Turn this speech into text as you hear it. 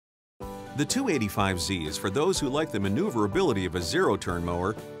The 285Z is for those who like the maneuverability of a zero-turn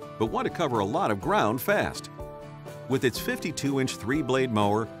mower, but want to cover a lot of ground fast. With its 52-inch 3-blade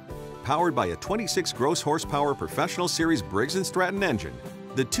mower, powered by a 26 gross horsepower professional series Briggs & Stratton engine,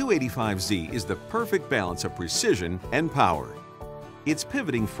 the 285Z is the perfect balance of precision and power. Its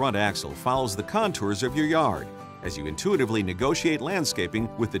pivoting front axle follows the contours of your yard as you intuitively negotiate landscaping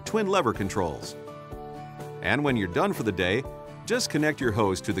with the twin lever controls. And when you're done for the day, just connect your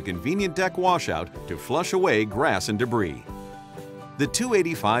hose to the convenient deck washout to flush away grass and debris. The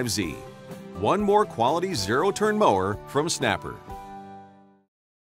 285Z, one more quality zero-turn mower from Snapper.